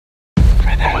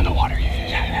in the water.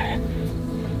 Yeah.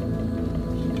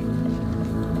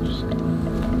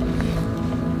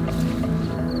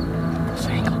 This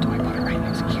angle, do I put it right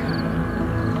next to here?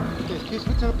 Okay, keep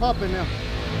switching the pop in now.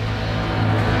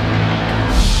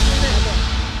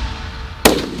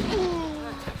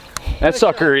 That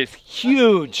sucker is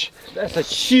huge. That's a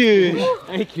huge.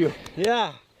 Thank you.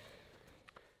 Yeah.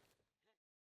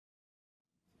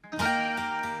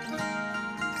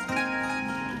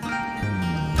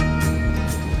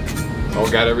 Oh,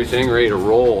 got everything ready to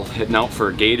roll. Heading out for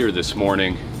a gator this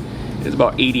morning. It's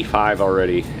about 85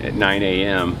 already at 9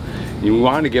 a.m. We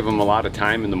wanted to give them a lot of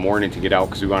time in the morning to get out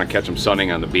because we want to catch them sunning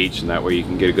on the beach, and that way you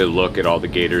can get a good look at all the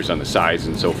gators on the sides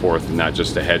and so forth, and not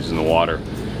just the heads in the water.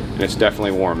 And it's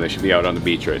definitely warm. They should be out on the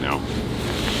beach right now.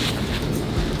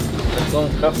 Let's go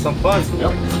have some fun.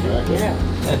 Yep. Yeah.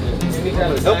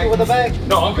 Help you with the bag?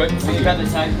 No, I'm good. You got the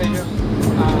tag, Pedro?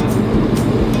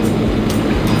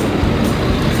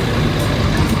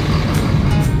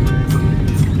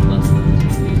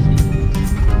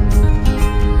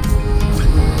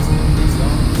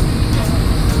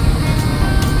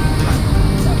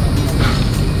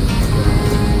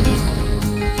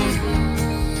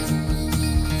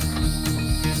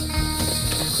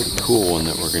 Cool one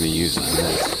that we're going to use on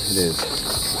this. It is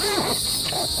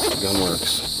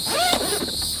Gunwerks.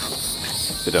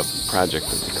 Did a project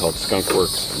that they called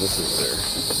SkunkWerks, and this is their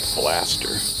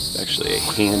BlastR. It's actually a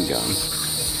handgun.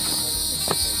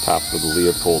 Topped with a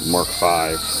Leopold Mark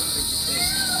V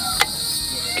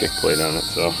kick plate on it,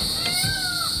 so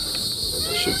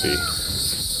it should be a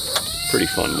pretty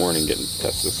fun morning getting to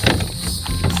test this thing.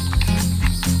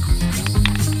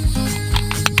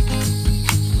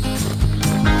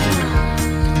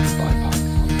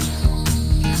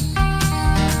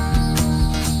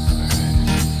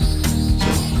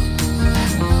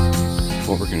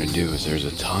 What we're going to do is there's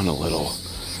a ton of little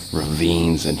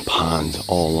ravines and ponds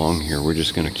all along here. We're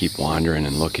just going to keep wandering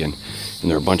and looking, and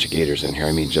there are a bunch of gators in here.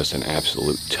 I mean, just an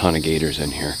absolute ton of gators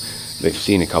in here. They've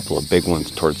seen a couple of big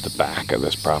ones towards the back of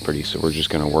this property, so we're just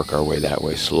going to work our way that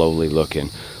way, slowly looking.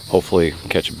 Hopefully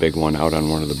catch a big one out on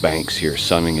one of the banks here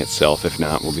sunning itself. If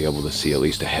not, we'll be able to see at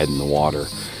least a head in the water.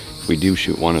 If we do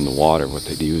shoot one in the water, what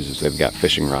they use is they've got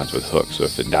fishing rods with hooks, so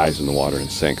if it dies in the water and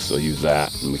sinks, they'll use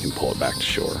that and we can pull it back to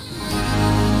shore.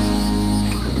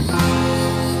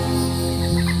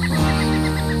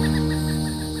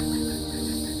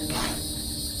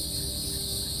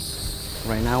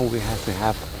 Right now we have to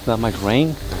have that much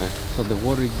rain, so the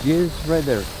water is right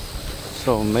there.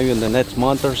 So maybe in the next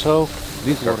month or so,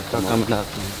 this water start coming up.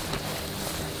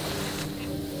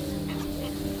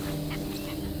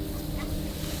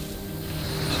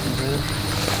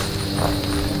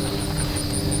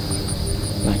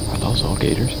 Are those all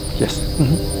gators? Yes.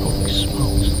 Holy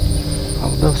smokes.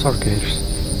 Oh, those are gators.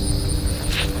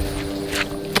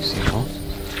 You see them all?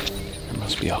 There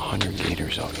must be 100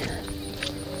 gators out here.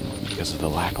 Because of the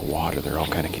lack of water, they're all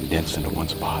kind of condensed into one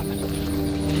spot. We can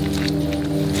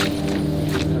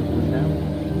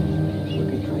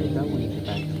try that one in the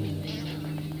back.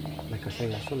 Like I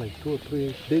say, I saw like 2 or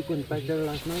 3 big ones back there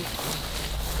last night.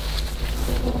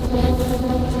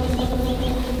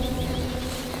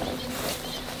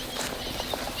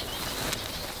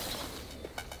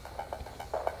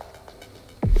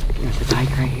 There's a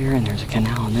dike right here, and there's a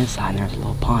canal on this side, and there's a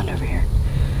little pond over here.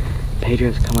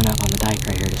 Pedro's coming up on the dike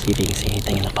right here to see if he can see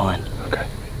anything in the pond. Okay.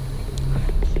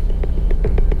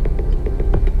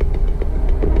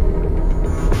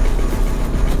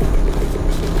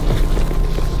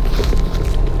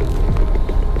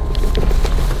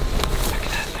 Look at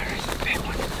that, there's a big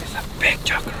one. There's a big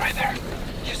chunker right there.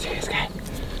 You see this guy?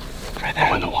 Right there.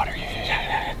 Oh, in the water,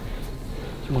 yeah.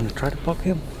 You want to try to poke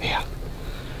him? Yeah.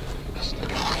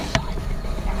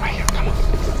 Right here, come on.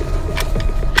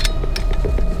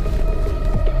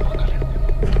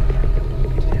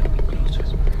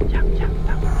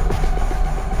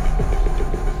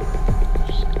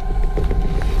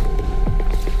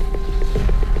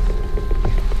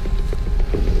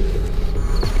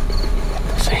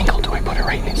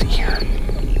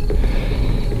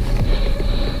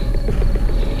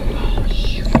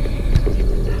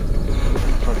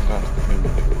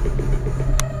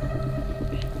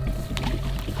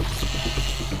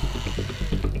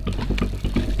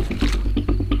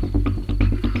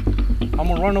 I'm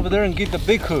gonna run over there and get the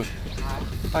big hook.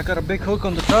 I got a big hook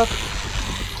on the truck.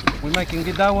 We might can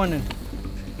get that one, and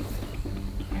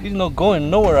he's not going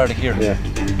nowhere out of here. Yeah.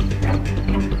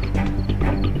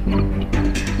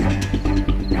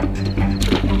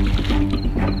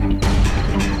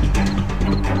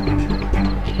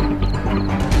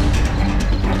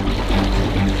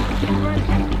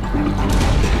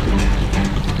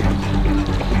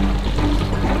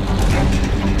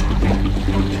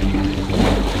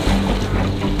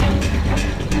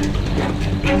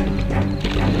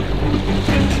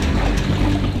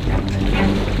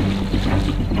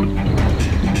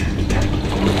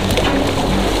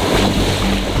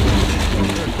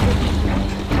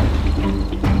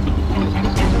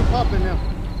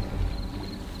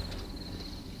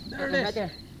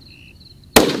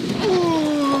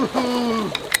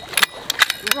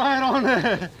 right on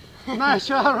there. Nice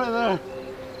shot right there.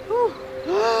 Whew.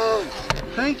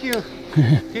 Thank you.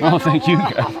 Oh, thank you,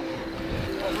 guys.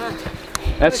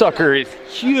 That sucker is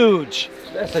huge.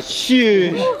 That's a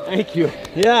huge. Thank you.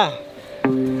 Yeah.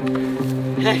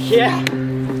 Heck yeah.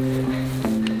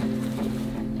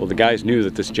 Well, the guys knew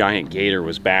that this giant gator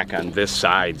was back on this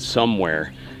side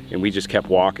somewhere, and we just kept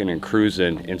walking and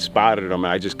cruising and spotted him.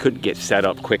 I just couldn't get set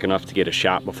up quick enough to get a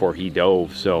shot before he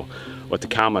dove. So what the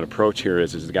common approach here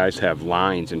is the guys have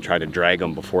lines and try to drag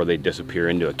them before they disappear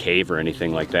into a cave or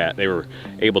anything like that. They were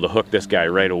able to hook this guy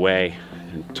right away,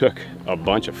 and took a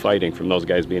bunch of fighting from those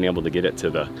guys being able to get it to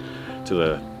the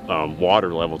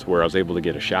water level to where I was able to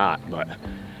get a shot. But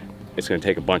it's going to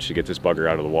take a bunch to get this bugger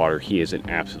out of the water. He is an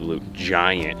absolute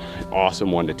giant,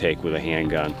 awesome one to take with a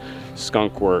handgun.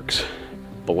 SkunkWerks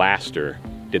BlastR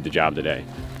did the job today.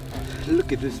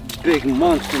 Look at this big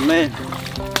monster, man.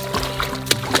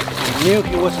 I knew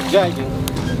he was a giant.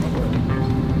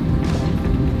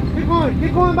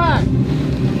 Keep going back.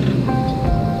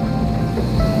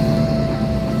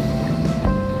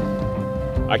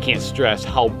 I can't stress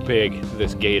how big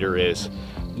this gator is.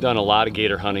 I've done a lot of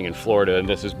gator hunting in Florida, and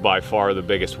this is by far the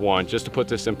biggest one. Just to put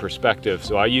this in perspective,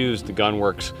 so I used the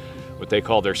Gunwerks, what they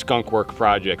call their SkunkWerks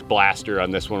project BlastR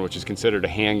on this one, which is considered a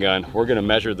handgun. We're gonna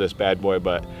measure this bad boy,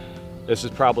 but this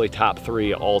is probably top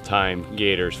 3 all-time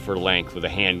gators for length with a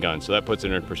handgun. So that puts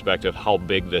it in perspective how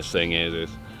big this thing is.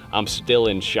 I'm still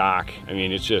in shock. I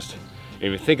mean, it's just,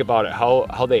 if you think about it,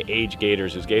 how they age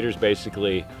gators is gators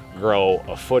basically grow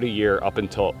a foot a year up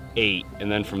until 8, and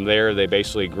then from there they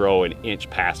basically grow an inch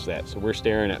past that. So we're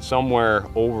staring at somewhere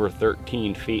over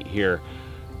 13 feet here.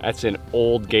 That's an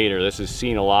old gator. This is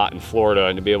seen a lot in Florida,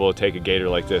 and to be able to take a gator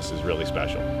like this is really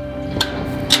special.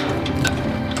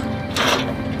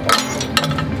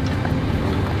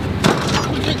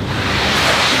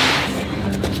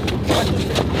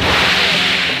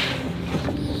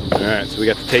 All right, so we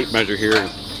got the tape measure here.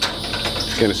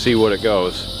 It's gonna see what it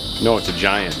goes. No, it's a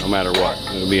giant, no matter what.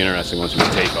 It'll be interesting once we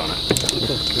get tape on it.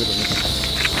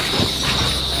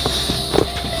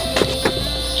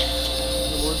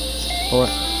 What?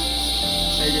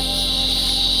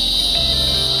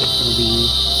 It'll be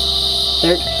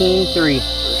 13-3.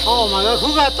 Oh my God,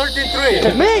 who got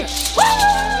 13-3? Me!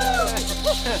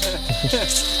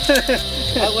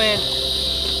 I win.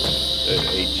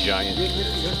 A giant.